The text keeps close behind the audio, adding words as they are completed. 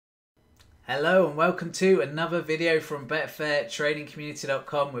Hello and welcome to another video from Betfair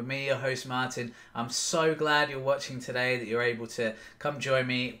tradingcommunity.com with me, your host Martin. I'm so glad you're watching today, that you're able to come join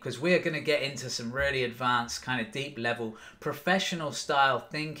me, because we're going to get into some really advanced, kind of deep level, professional style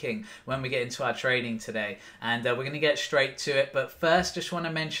thinking when we get into our trading today. And we're going to get straight to it. But first, just want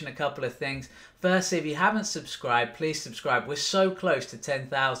to mention a couple of things. Firstly, if you haven't subscribed, please subscribe. We're so close to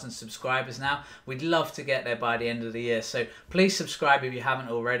 10,000 subscribers now. We'd love to get there by the end of the year. So please subscribe if you haven't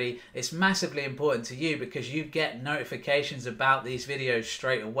already. It's massively important to you because you get notifications about these videos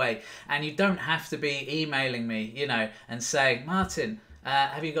straight away. And you don't have to be emailing me, and saying, Martin,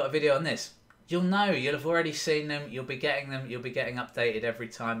 have you got a video on this? You'll know, you'll have already seen them, you'll be getting them, you'll be getting updated every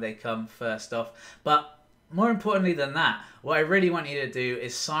time they come first off. But more importantly than that, what I really want you to do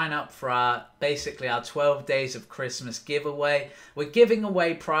is sign up for basically our 12 days of Christmas giveaway. We're giving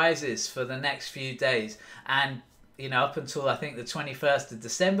away prizes for the next few days, and up until I think the 21st of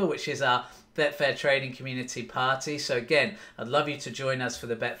December, which is our Betfair Trading Community Party. So again, I'd love you to join us for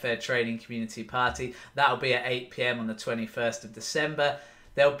the Betfair Trading Community Party. That'll be at 8 PM on the 21st of December.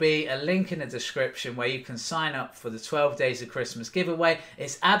 There'll be a link in the description where you can sign up for the 12 days of Christmas giveaway.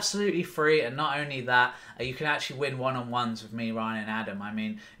 It's absolutely free, and not only that, you can actually win one-on-ones with me, Ryan and Adam. I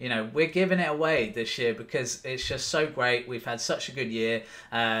mean, we're giving it away this year because it's just so great. We've had such a good year,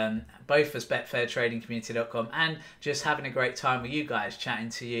 both as Betfair tradingcommunity.com and just having a great time with you guys, chatting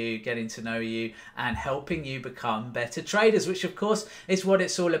to you, getting to know you, and helping you become better traders, which of course is what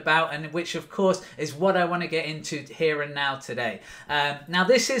it's all about, and which of course is what I want to get into here and now today. Now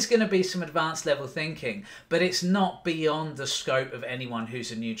this is going to be some advanced level thinking, but it's not beyond the scope of anyone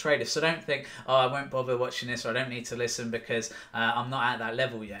who's a new trader. So don't think, oh, I won't bother watching this, or I don't need to listen because I'm not at that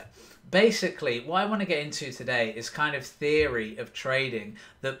level yet. Basically, what I want to get into today is kind of theory of trading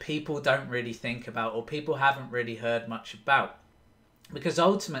that people don't really think about, or people haven't really heard much about. Because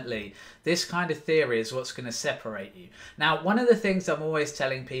ultimately, this kind of theory is what's going to separate you. Now, one of the things I'm always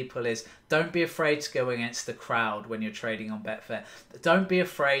telling people is don't be afraid to go against the crowd when you're trading on Betfair. Don't be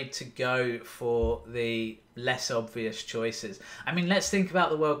afraid to go for the less obvious choices. I mean, let's think about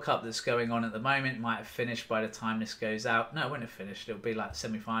the World Cup that's going on at the moment. It might have finished by the time this goes out. No, it wouldn't have finished. It'll be like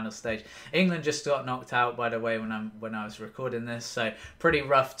semi-final stage. England just got knocked out, by the way, when I was recording this. So pretty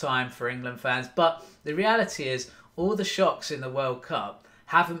rough time for England fans. But the reality is, all the shocks in the World Cup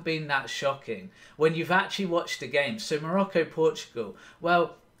haven't been that shocking when you've actually watched the game. So Morocco-Portugal,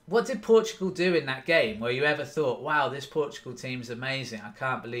 well, what did Portugal do in that game where you ever thought, wow, this Portugal team's amazing, I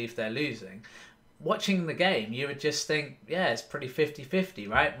can't believe they're losing? Watching the game, you would just think, yeah, it's pretty 50-50,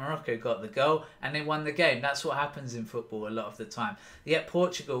 right? Morocco got the goal and they won the game. That's what happens in football a lot of the time. Yet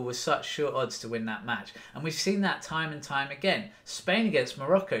Portugal was such short odds to win that match. And we've seen that time and time again. Spain against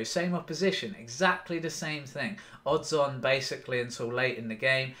Morocco, same opposition, exactly the same thing. Odds on basically until late in the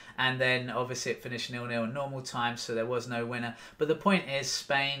game. And then obviously it finished 0-0 in normal time, so there was no winner. But the point is,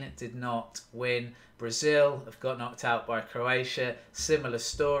 Spain did not win. Brazil have got knocked out by Croatia. Similar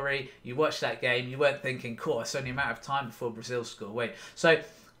story. You watched that game, you weren't thinking, cool, it's only a matter of time before Brazil score. Wait. So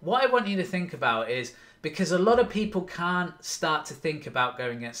what I want you to think about is, because a lot of people can't start to think about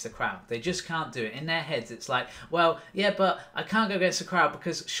going against the crowd. They just can't do it. In their heads, it's like, well, yeah, but I can't go against the crowd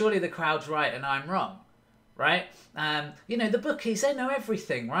because surely the crowd's right and I'm wrong, right? The bookies, they know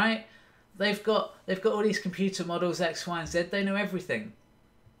everything, right? They've got all these computer models, X, Y, and Z. They know everything.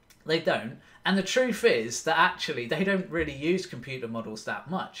 They don't. And the truth is that actually they don't really use computer models that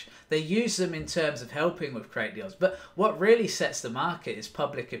much. They use them in terms of helping with create the odds. But what really sets the market is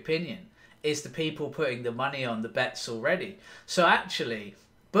public opinion, is the people putting the money on the bets already. So actually,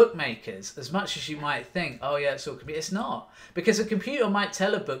 bookmakers, as much as you might think, oh yeah, it's all computer, it's not. Because a computer might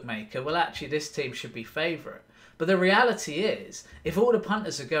tell a bookmaker, well actually this team should be favourite. But the reality is, if all the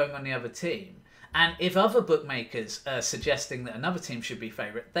punters are going on the other team, and if other bookmakers are suggesting that another team should be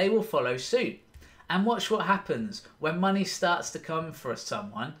favourite, they will follow suit. And watch what happens when money starts to come for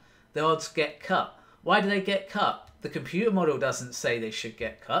someone, the odds get cut. Why do they get cut? The computer model doesn't say they should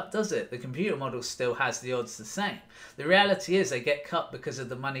get cut, does it? The computer model still has the odds the same. The reality is they get cut because of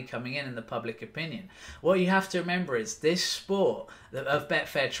the money coming in and the public opinion. What you have to remember is this sport of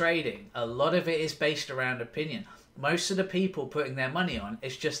Betfair trading, a lot of it is based around opinion. Most of the people putting their money on,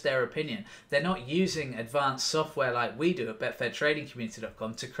 it's just their opinion. They're not using advanced software like we do at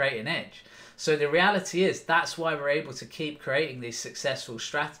betfairtradingcommunity.com to create an edge. So the reality is that's why we're able to keep creating these successful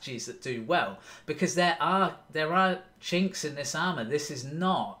strategies that do well, because there are chinks in this armor. This is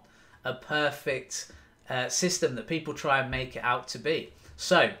not a perfect system that people try and make it out to be.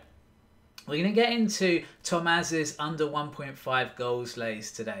 So We're going to get into Tomaz's under 1.5 goals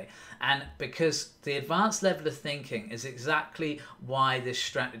lays today. And because the advanced level of thinking is exactly why this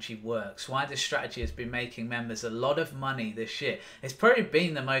strategy works, why this strategy has been making members a lot of money this year. It's probably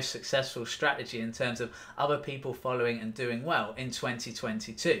been the most successful strategy in terms of other people following and doing well in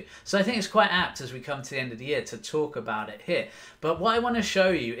 2022. So I think it's quite apt as we come to the end of the year to talk about it here. But what I want to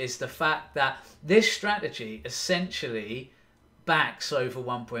show you is the fact that this strategy essentially backs over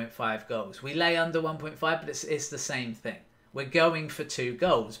 1.5 goals. We lay under 1.5, but it's the same thing. We're going for 2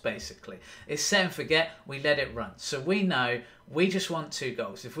 goals, basically. It's set and forget, we let it run. So we know we just want 2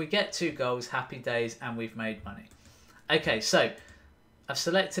 goals. If we get 2 goals, happy days, and we've made money. Okay, so I've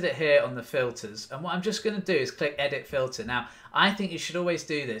selected it here on the filters, and what I'm just going to do is click Edit Filter. Now, I think you should always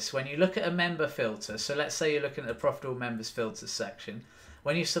do this. When you look at a member filter, so let's say you're looking at the Profitable Members Filters section,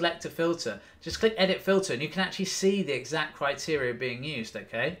 when you select a filter, just click Edit Filter, and you can actually see the exact criteria being used,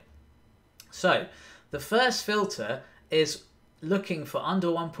 okay? So, the first filter is looking for under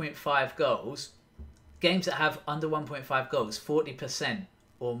 1.5 goals, games that have under 1.5 goals 40%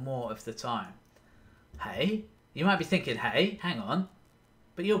 or more of the time. Hey, you might be thinking, hey, hang on,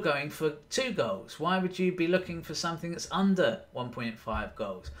 but you're going for 2 goals. Why would you be looking for something that's under 1.5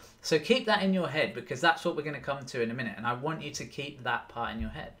 goals? So keep that in your head, because that's what we're going to come to in a minute, and I want you to keep that part in your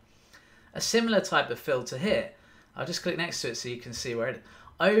head. A similar type of filter here, I'll just click next to it so you can see where it is.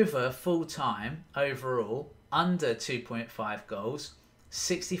 Over full time, overall, under 2.5 goals,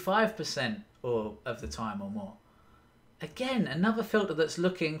 65% or of the time or more. Again, another filter that's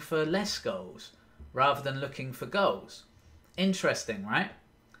looking for less goals rather than looking for goals. Interesting, right?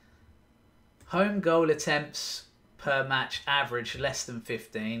 Home goal attempts per match average less than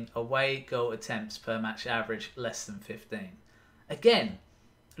 15. Away goal attempts per match average less than 15. Again,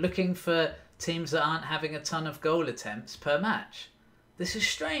 looking for teams that aren't having a ton of goal attempts per match. This is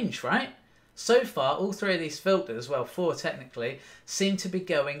strange, right? So far, all 3 of these filters, well, 4 technically, seem to be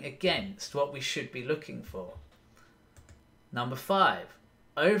going against what we should be looking for. Number 5,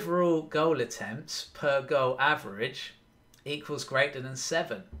 overall goal attempts per goal average equals greater than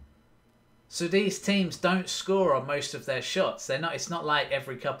 7. So these teams don't score on most of their shots. It's not like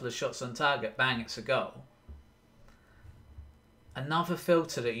every couple of shots on target, bang, it's a goal. Another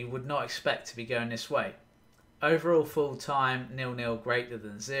filter that you would not expect to be going this way. Overall full time, 0-0 greater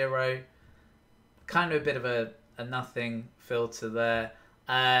than 0. Kind of a bit of a nothing filter there.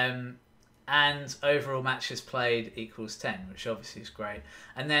 And overall matches played equals 10, which obviously is great.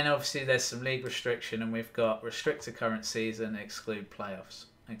 And then obviously there's some league restriction, and we've got restrict to current season, exclude playoffs.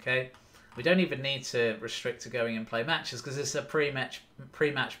 Okay, we don't even need to restrict to going and play matches because it's a pre-match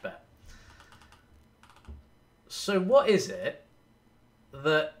bet. So what is it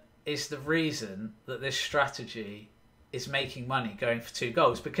that is the reason that this strategy is making money going for 2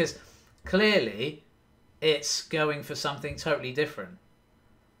 goals? Because clearly it's going for something totally different.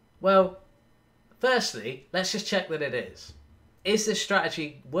 Well, firstly, let's just check that it is. Is this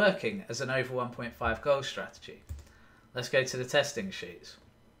strategy working as an over 1.5 goal strategy? Let's go to the testing sheets.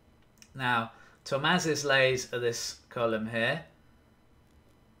 Now, Tomaz's lays are this column here.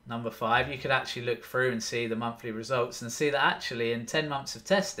 Number 5, you could actually look through and see the monthly results and see that actually in 10 months of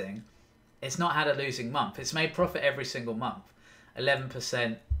testing, it's not had a losing month. It's made profit every single month.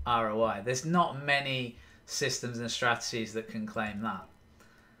 11% ROI. There's not many systems and strategies that can claim that.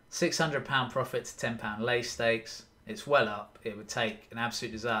 £600 profit to £10 lay stakes. It's well up. It would take an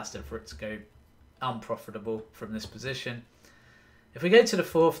absolute disaster for it to go unprofitable from this position. If we go to the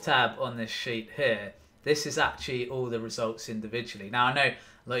 4th tab on this sheet here, this is actually all the results individually. Now, I know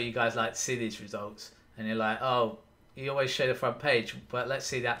a lot of you guys like to see these results, and you're like, oh, you always show the front page, but let's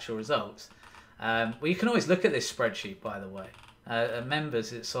see the actual results. Well, you can always look at this spreadsheet, by the way.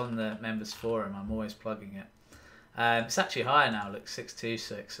 Members, it's on the members forum. I'm always plugging it. It's actually higher now. Look,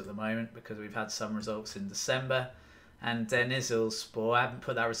 626 at the moment because we've had some results in December. And Denizl's Spore, I haven't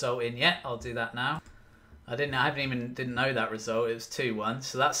put that result in yet. I'll do that now. I didn't know that result. It was 2-1,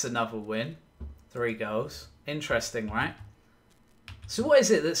 so that's another win. 3 goals. Interesting, right? So what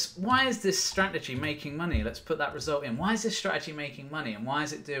is it why is this strategy making money? Let's put that result in. Why is this strategy making money, and why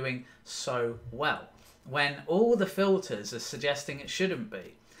is it doing so well when all the filters are suggesting it shouldn't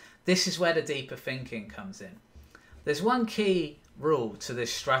be? This is where the deeper thinking comes in. There's one key rule to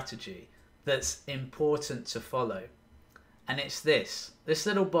this strategy that's important to follow, and it's this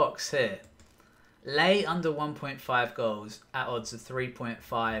little box here. Lay under 1.5 goals at odds of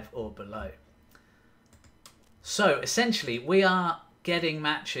 3.5 or below. So essentially we are getting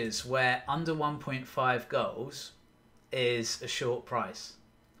matches where under 1.5 goals is a short price.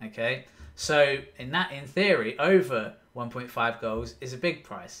 Okay, so in theory over 1.5 goals is a big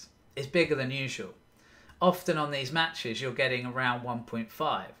price. is bigger than usual. Often on these matches, you're getting around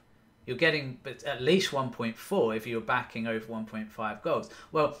 1.5. You're getting at least 1.4 if you're backing over 1.5 goals.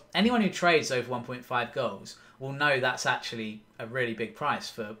 Well, anyone who trades over 1.5 goals will know that's actually a really big price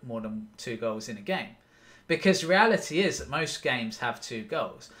for more than 2 goals in a game. Because the reality is that most games have 2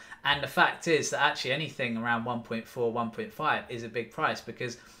 goals. And the fact is that actually anything around 1.4, 1.5 is a big price,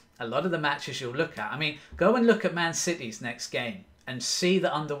 because a lot of the matches you'll look at, I mean, go and look at Man City's next game and see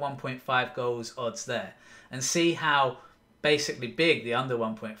the under 1.5 goals odds there, and see how basically big the under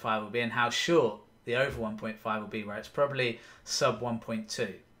 1.5 will be and how short the over 1.5 will be, where it's probably sub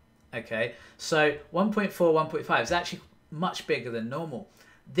 1.2. Okay, so 1.4, 1.5 is actually much bigger than normal.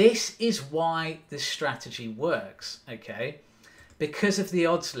 This is why this strategy works, okay? Because of the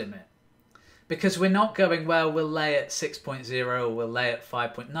odds limit. Because we're not going, well, we'll lay at 6.0 or we'll lay at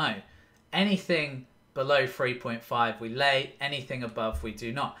 5. No, anything below 3.5 we lay, anything above we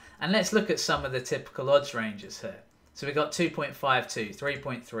do not. And let's look at some of the typical odds ranges here. So we've got 2.52,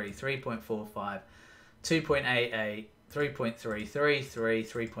 3.3, 3.45, 2.88, 3.3,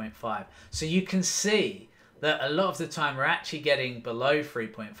 3.3, 3.5. So you can see that a lot of the time we're actually getting below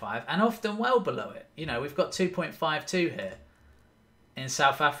 3.5 and often well below it. You know, we've got 2.52 here in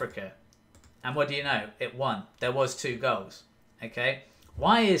South Africa. And what do you know? It won. There was 2 goals. Okay?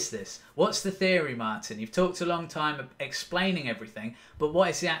 Why is this? What's the theory, Martin? You've talked a long time explaining everything, but what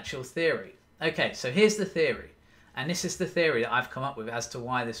is the actual theory? Okay, so here's the theory. And this is the theory that I've come up with as to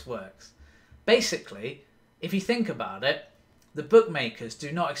why this works. Basically, if you think about it, the bookmakers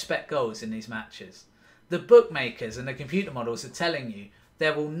do not expect goals in these matches. The bookmakers and the computer models are telling you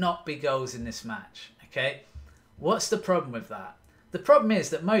there will not be goals in this match. Okay? What's the problem with that? The problem is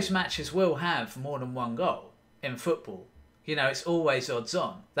that most matches will have more than 1 goal in football. You know, it's always odds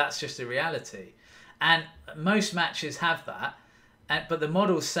on. That's just the reality. And most matches have that, but the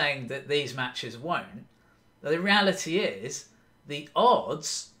model's saying that these matches won't. The reality is the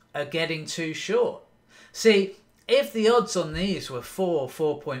odds are getting too short. See, if the odds on these were 4,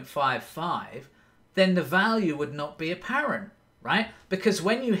 4.55, then the value would not be apparent, right? Because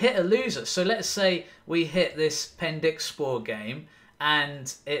when you hit a loser, so let's say we hit this Pendixspor game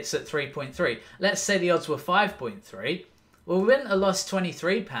and it's at 3.3. Let's say the odds were 5.3. Well, we wouldn't have lost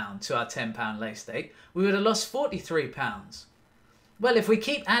 £23 to our £10 lay stake. We would have lost £43. Well, if we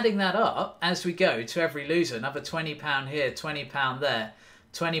keep adding that up as we go to every loser, another £20 here, £20 there,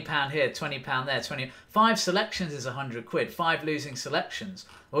 £20 here, £20 there, 5 selections is 100 quid, 5 losing selections.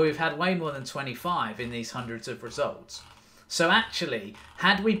 Well, we've had way more than 25 in these hundreds of results. So actually,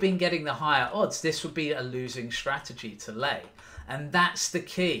 had we been getting the higher odds, this would be a losing strategy to lay. And that's the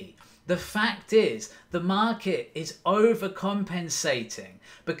key. The fact is, the market is overcompensating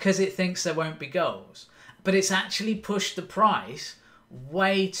because it thinks there won't be goals. But it's actually pushed the price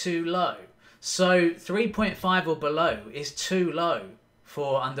way too low. So 3.5 or below is too low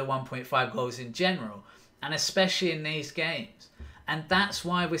for under 1.5 goals in general, and especially in these games. And that's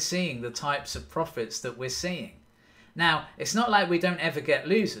why we're seeing the types of profits that we're seeing. Now, it's not like we don't ever get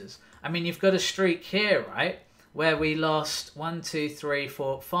losers. I mean, you've got a streak here, right, where we lost 1, 2, 3,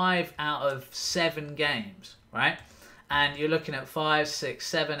 4, 5 out of 7 games, right? And you're looking at 5, 6,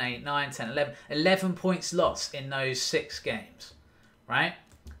 7, 8, 9, 10, 11. 11 points lost in those 6 games, right?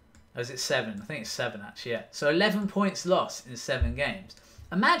 Or is it 7? I think it's 7 actually, yeah. So 11 points lost in 7 games.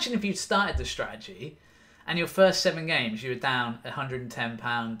 Imagine if you'd started the strategy and your first 7 games you were down £110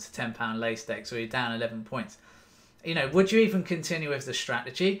 to £10 lay stakes, or you're down 11 points. You know, would you even continue with the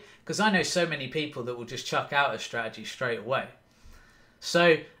strategy? Because I know so many people that will just chuck out a strategy straight away.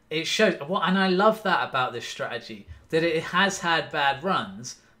 So it shows, and I love that about this strategy, that it has had bad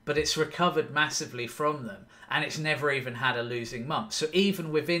runs, but it's recovered massively from them, and it's never even had a losing month. So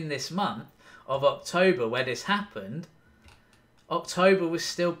even within this month of October where this happened, October was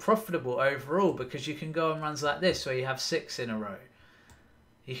still profitable overall, because you can go on runs like this where you have 6 in a row.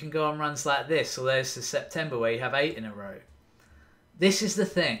 You can go on runs like this, or there's the September where you have 8 in a row. This is the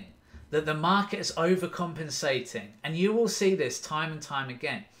thing, that the market is overcompensating, and you will see this time and time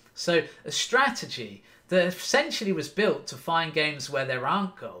again. So a strategy that essentially was built to find games where there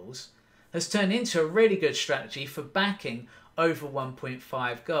aren't goals has turned into a really good strategy for backing over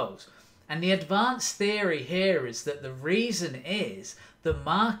 1.5 goals. And the advanced theory here is that the reason is the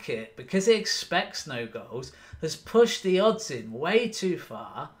market, because it expects no goals, has pushed the odds in way too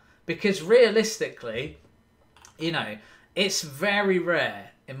far, because realistically, you know, it's very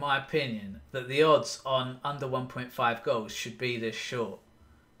rare, in my opinion, that the odds on under 1.5 goals should be this short.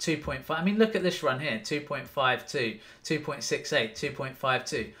 2.5, I mean, look at this run here, 2.52, 2.68,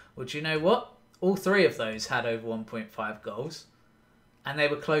 2.52. Well, do you know what? All 3 of those had over 1.5 goals. and they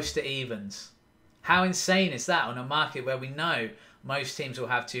were close to evens. How insane is that on a market where we know most teams will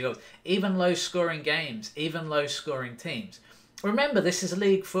have 2 goals? Even low scoring games, even low scoring teams. Remember, this is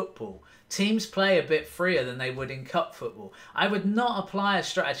league football. Teams play a bit freer than they would in cup football. I would not apply a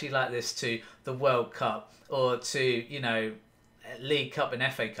strategy like this to the World Cup or to, you know, League Cup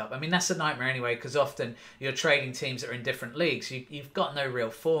and FA Cup. I mean, that's a nightmare anyway, because often you're trading teams that are in different leagues. You've got no real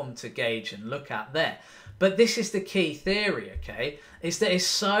form to gauge and look at there. But this is the key theory, okay? Is that it's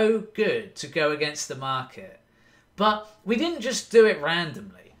so good to go against the market. But we didn't just do it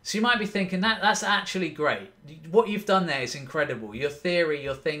randomly. So you might be thinking, that's actually great. What you've done there is incredible. Your theory,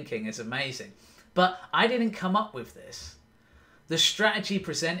 your thinking is amazing. But I didn't come up with this. The strategy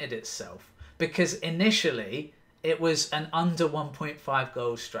presented itself because initially it was an under 1.5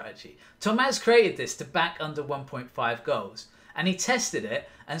 goals strategy. Tomás created this to back under 1.5 goals. And he tested it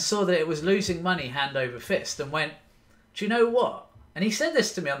and saw that it was losing money hand over fist and went, do you know what? And he said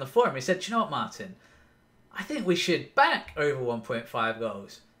this to me on the forum. He said, do you know what, Martin? I think we should back over 1.5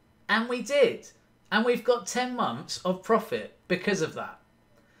 goals. And we did. And we've got 10 months of profit because of that.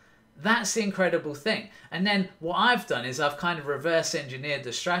 That's the incredible thing. And then what I've done is I've kind of reverse engineered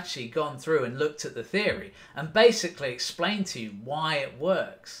the strategy, gone through and looked at the theory and basically explained to you why it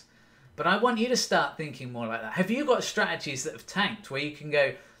works. But I want you to start thinking more like that. Have you got strategies that have tanked where you can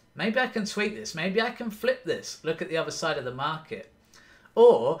go, maybe I can tweak this, maybe I can flip this, look at the other side of the market?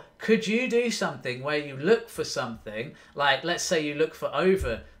 Or could you do something where you look for something, like let's say you look for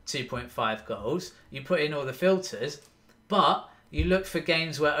over 2.5 goals, you put in all the filters, but you look for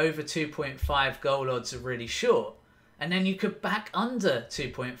games where over 2.5 goal odds are really short, and then you could back under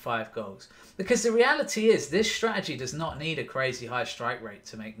 2.5 goals. Because the reality is this strategy does not need a crazy high strike rate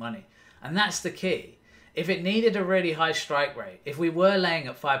to make money. And that's the key. If it needed a really high strike rate, if we were laying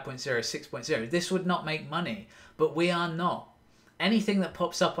at 5.0, 6.0, this would not make money. But we are not. Anything that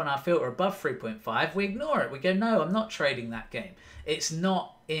pops up on our filter above 3.5, we ignore it. We go, no, I'm not trading that game. It's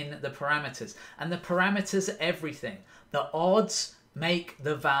not in the parameters. And the parameters are everything. The odds make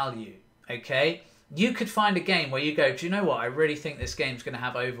the value, okay? You could find a game where you go, do you know what? I really think this game's going to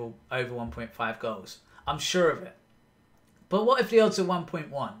have over 1.5 goals. I'm sure of it. But what if the odds are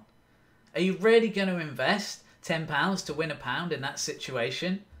 1.1? Are you really going to invest £10 to win a pound in that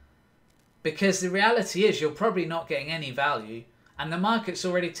situation? Because the reality is you're probably not getting any value and the market's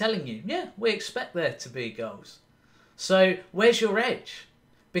already telling you, yeah, we expect there to be goals. So where's your edge?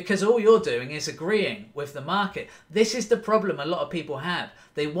 Because all you're doing is agreeing with the market. This is the problem a lot of people have.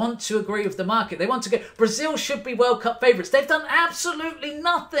 They want to agree with the market. They want to go, Brazil should be World Cup favourites. They've done absolutely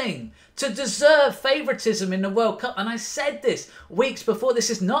nothing to deserve favouritism in the World Cup. And I said this weeks before. This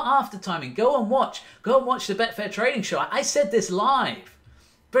is not after timing. Go and watch the Betfair trading show. I said this live.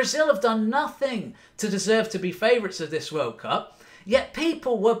 Brazil have done nothing to deserve to be favourites of this World Cup. Yet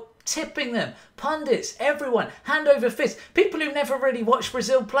people were tipping them. Pundits, everyone, hand over fist. People who never really watched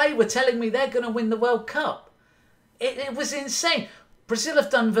Brazil play were telling me they're going to win the World Cup. It was insane. Brazil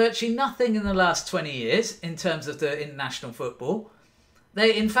have done virtually nothing in the last 20 years in terms of the international football.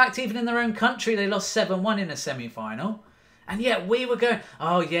 They, in fact, even in their own country, they lost 7-1 in a semi-final. And yet we were going,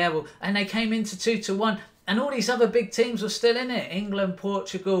 oh yeah, well, and they came into 2-1. And all these other big teams were still in it. England,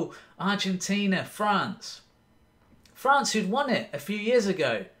 Portugal, Argentina, France. France, who'd won it a few years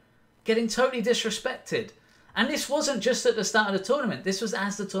ago, getting totally disrespected. And this wasn't just at the start of the tournament. This was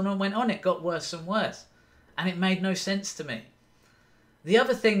as the tournament went on. It got worse and worse. And it made no sense to me. The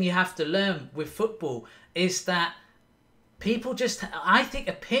other thing you have to learn with football is that people just... I think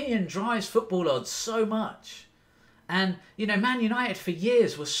opinion drives football odds so much. And, you know, Man United for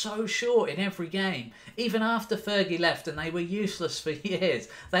years was so short in every game. Even after Fergie left and they were useless for years.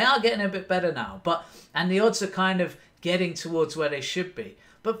 They are getting a bit better now. And the odds are kind of getting towards where they should be.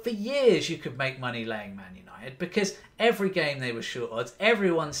 But for years you could make money laying Man United because every game they were short odds.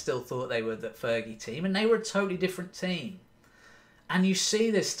 Everyone still thought they were the Fergie team and they were a totally different team. And you see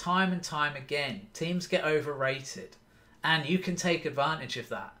this time and time again. Teams get overrated and you can take advantage of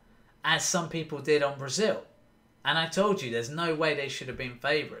that, as some people did on Brazil. And I told you there's no way they should have been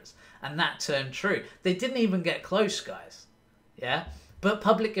favourites. And that turned true. They didn't even get close, guys. Yeah? But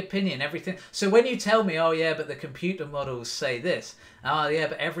public opinion, everything. So when you tell me, oh yeah, but the computer models say this. Oh yeah,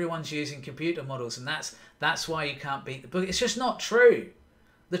 but everyone's using computer models and that's why you can't beat the book. It's just not true.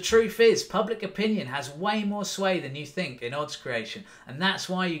 The truth is, public opinion has way more sway than you think in odds creation. And that's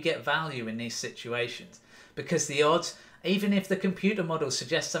why you get value in these situations. Because the odds, even if the computer models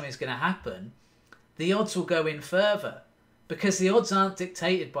suggest something's going to happen, the odds will go in further. Because the odds aren't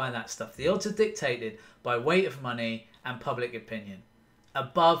dictated by that stuff. The odds are dictated by weight of money and public opinion.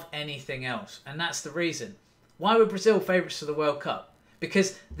 Above anything else. And that's the reason. Why were Brazil favourites for the World Cup?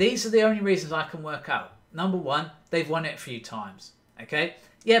 because these are the only reasons I can work out. Number one, they've won it a few times. Okay?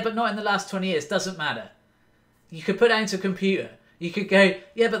 Yeah, but not in the last 20 years. Doesn't matter. You could put that into a computer. You could go,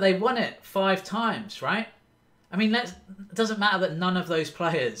 yeah, but they won it 5 times, right? I mean, it doesn't matter that none of those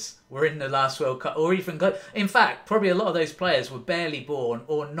players were in the last World Cup or even go. In fact, probably a lot of those players were barely born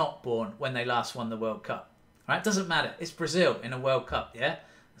or not born when they last won the World Cup. Right? It doesn't matter. It's Brazil in a World Cup, yeah?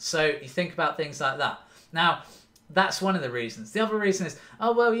 So you think about things like that. Now, that's one of the reasons. The other reason is,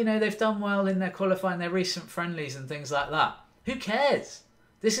 oh, well, you know, they've done well in their qualifying, their recent friendlies and things like that. Who cares?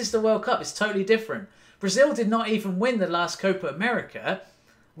 This is the World Cup. It's totally different. Brazil did not even win the last Copa America,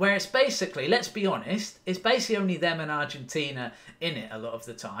 where it's basically, let's be honest, it's basically only them and Argentina in it a lot of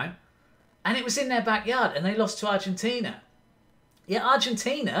the time. And it was in their backyard and they lost to Argentina. Yet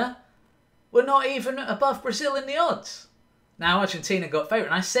Argentina were not even above Brazil in the odds. Now Argentina got favourite,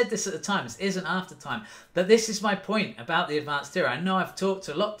 and I said this at the time, this isn't after time, but this is my point about the advanced theory. I know I've talked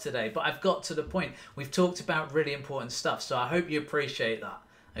a lot today, but I've got to the point. We've talked about really important stuff, so I hope you appreciate that,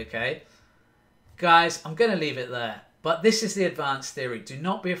 okay? Guys, I'm going to leave it there. But this is the advanced theory. Do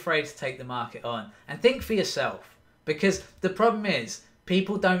not be afraid to take the market on. And think for yourself. Because the problem is,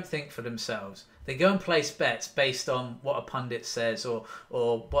 people don't think for themselves. They go and place bets based on what a pundit says or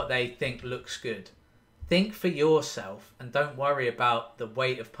what they think looks good. Think for yourself and don't worry about the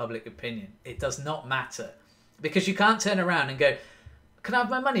weight of public opinion. It does not matter. Because you can't turn around and go, can I have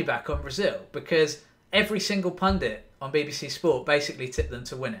my money back on Brazil? Because every single pundit on BBC Sport basically tipped them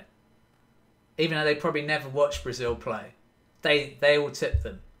to win it. Even though they probably never watched Brazil play. They all tipped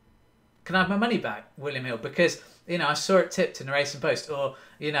them. Can I have my money back, William Hill? Because, you know, I saw it tipped in the Racing Post. Or,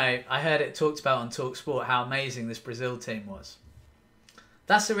 you know, I heard it talked about on Talk Sport how amazing this Brazil team was.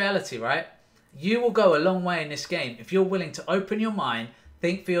 That's the reality, right? You will go a long way in this game if you're willing to open your mind,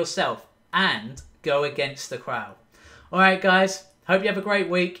 think for yourself, and go against the crowd. Alright, guys. Hope you have a great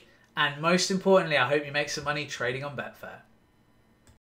week. And most importantly, I hope you make some money trading on Betfair.